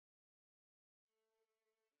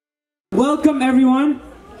Welcome everyone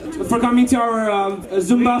for coming to our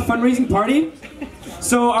Zumba fundraising party.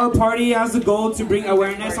 So our party has the goal to bring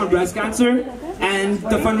awareness on breast cancer, and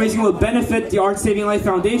the fundraising will benefit the Art Saving Life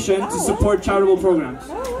Foundation to support charitable programs.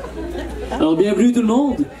 Alors bienvenue tout le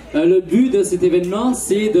monde. Le but de cet événement,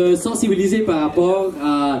 c'est de sensibiliser par rapport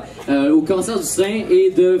au cancer du sein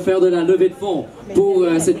et de faire de la levée de fonds pour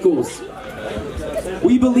cette cause.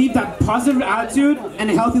 We believe that positive attitude and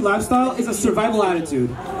a healthy lifestyle is a survival attitude.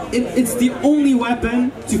 It's the only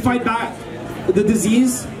weapon to fight back the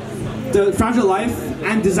disease, the fragile life,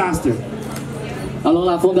 and disaster. Alors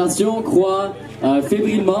la Fondation croit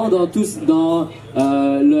fébrilement dans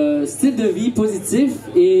le style de vie positif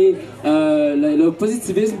et le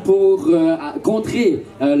positivisme pour contrer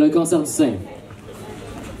le cancer du sein.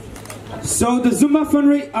 So the Zumba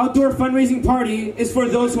outdoor fundraising party is for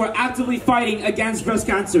those who are actively fighting against breast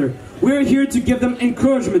cancer. We're here to give them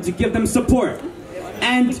encouragement, to give them support.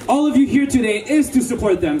 And all of you here today is to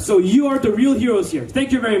support them. So you are the real heroes here.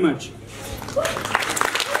 Thank you very much.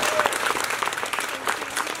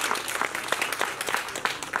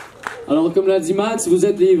 Alors comme l'a dit Max, vous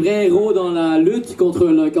êtes les vrais héros dans la lutte contre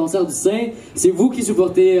le cancer du sein. C'est vous qui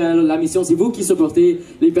supportez la mission, c'est vous qui supportez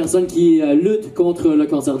les personnes qui luttent contre le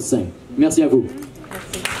cancer du sein. Merci à vous.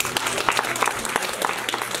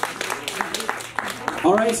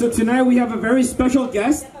 All right, so tonight we have a very special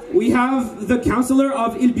guest. We have the councillor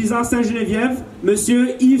of Lile-Bizard-Sainte-Geneviève,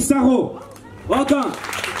 Monsieur Yves Sarrault. Welcome.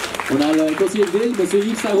 On a le conseiller de ville, Monsieur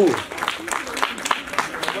Yves Sarrault.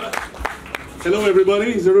 Hello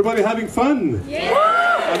everybody, is everybody having fun? Yeah!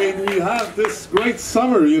 I mean, we have this great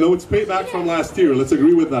summer, you know, it's paid back from last year, let's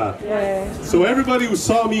agree with that. Yeah. So everybody who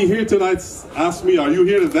saw me here tonight asked me, are you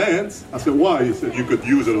here to dance? I said, why? He said, you could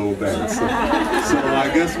use a little dance. So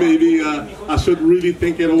I guess maybe I should really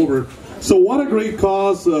think it over. So what a great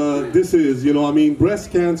cause this is, you know, I mean,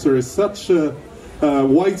 breast cancer is such a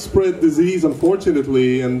widespread disease,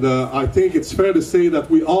 unfortunately, and I think it's fair to say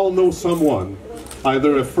that we all know someone,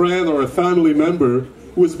 either a friend or a family member,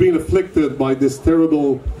 who has been afflicted by this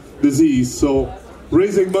terrible disease. So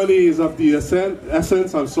raising money is of the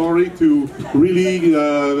essence, I'm sorry, to really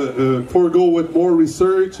forego with more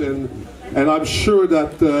research, and I'm sure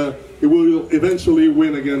that it will eventually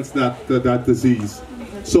win against that disease.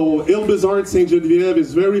 So Lile-Bizard-Sainte-Geneviève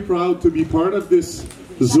is very proud to be part of this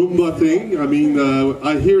Zumba thing. I mean,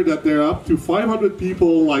 I hear that there are up to 500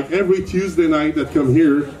 people like every Tuesday night that come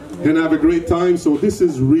here and have a great time, so this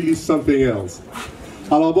is really something else.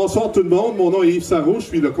 Alors bonsoir tout le monde, mon nom est Yves Sarrault, je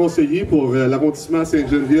suis le conseiller pour l'arrondissement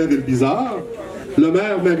Sainte-Geneviève et Lile-Bizard. Le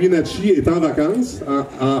maire Marinacci est en vacances,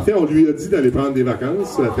 en fait on lui a dit d'aller prendre des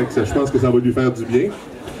vacances, fait que je pense que ça va lui faire du bien.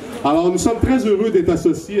 Alors nous sommes très heureux d'être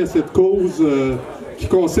associés à cette cause qui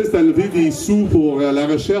consiste à lever des sous pour la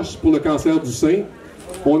recherche pour le cancer du sein.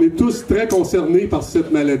 On est tous très concernés par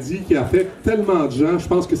cette maladie qui affecte tellement de gens. Je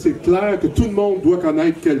pense que c'est clair que tout le monde doit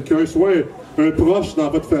connaître quelqu'un, soit un proche dans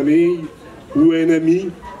votre famille ou un ami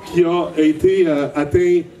qui a été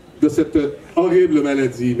atteint de cette horrible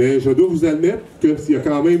maladie. Mais je dois vous admettre qu'il y a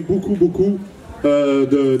quand même beaucoup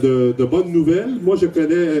de bonnes nouvelles. Moi, je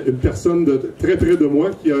connais une personne très près de moi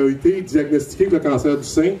qui a été diagnostiquée avec le cancer du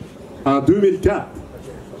sein en 2004.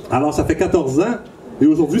 Alors, ça fait 14 ans. Et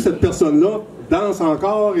aujourd'hui, cette personne-là danse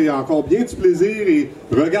encore et a encore bien du plaisir et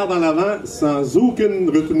regarde en avant sans aucune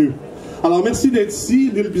retenue. Alors merci d'être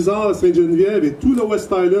ici, Lile-Bizard-Sainte-Geneviève et tout le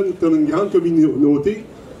West Island comme une grande communauté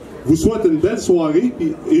vous souhaite une belle soirée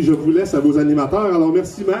et je vous laisse à vos animateurs. Alors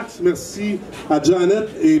merci Max, merci à Janet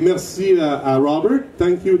et merci à Robert.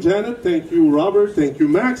 Thank you Janet, thank you Robert, thank you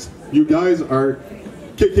Max. You guys are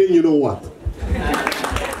kicking you know what.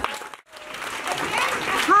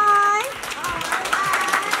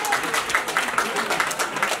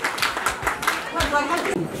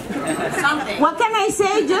 What can I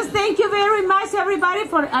say? Just thank you very much, everybody,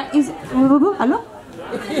 for... hello?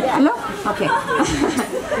 Hello? Okay.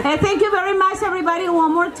 Thank you very much, everybody,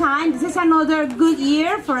 one more time. This is another good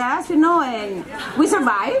year for us, you know, and we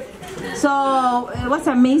survived. So it was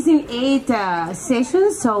amazing 8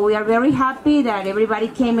 sessions, so we are very happy that everybody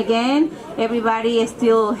came again. Everybody is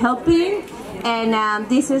still helping. And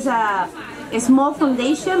this is a small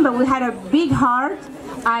foundation, but we had a big heart.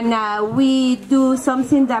 And we do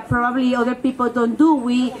something that probably other people don't do.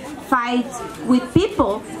 We fight with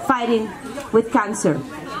people fighting with cancer.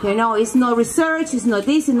 You know, it's no research, it's not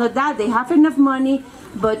this, it's not that. They have enough money,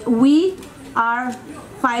 but we are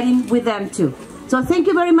fighting with them too. So thank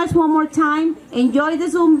you very much one more time. Enjoy the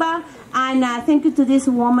Zumba, and thank you to this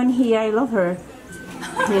woman here. I love her.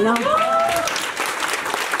 You know,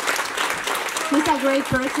 she's a great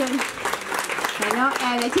person. You know,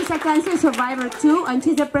 and she's a cancer survivor too, and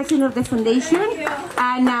she's the president of the foundation.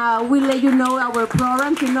 And we'll let you know our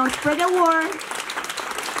program, you know, spread the word.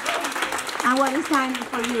 And what is time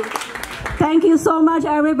for you? Thank you so much,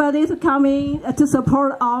 everybody, for coming to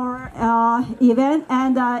support our event,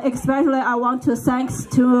 and especially I want to thanks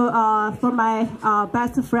to for my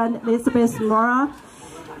best friend Lisbeth Mora.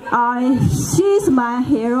 She's my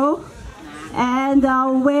hero, and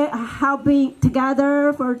we have been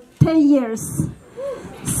together for 10 years.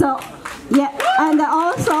 So yeah, and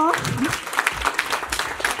also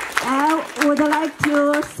I would like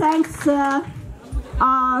to thanks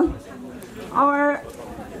our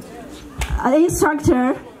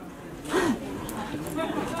instructor.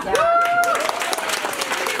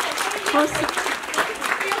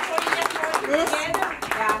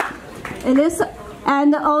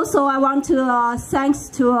 And also I want to thanks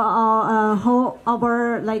to whole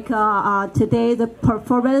our today the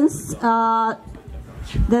performance,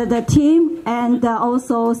 the team, and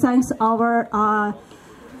also thanks our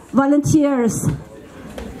volunteers,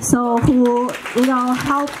 so who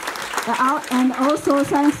help out, and also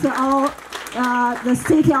thanks to all the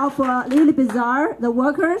city of Lile-Bizard, the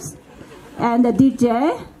workers, and the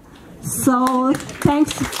DJ. So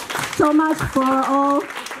thanks so much for all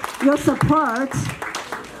your support.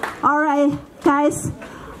 All right, guys,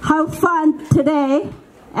 have fun today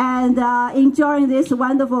and enjoying this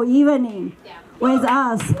wonderful evening with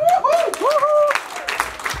us.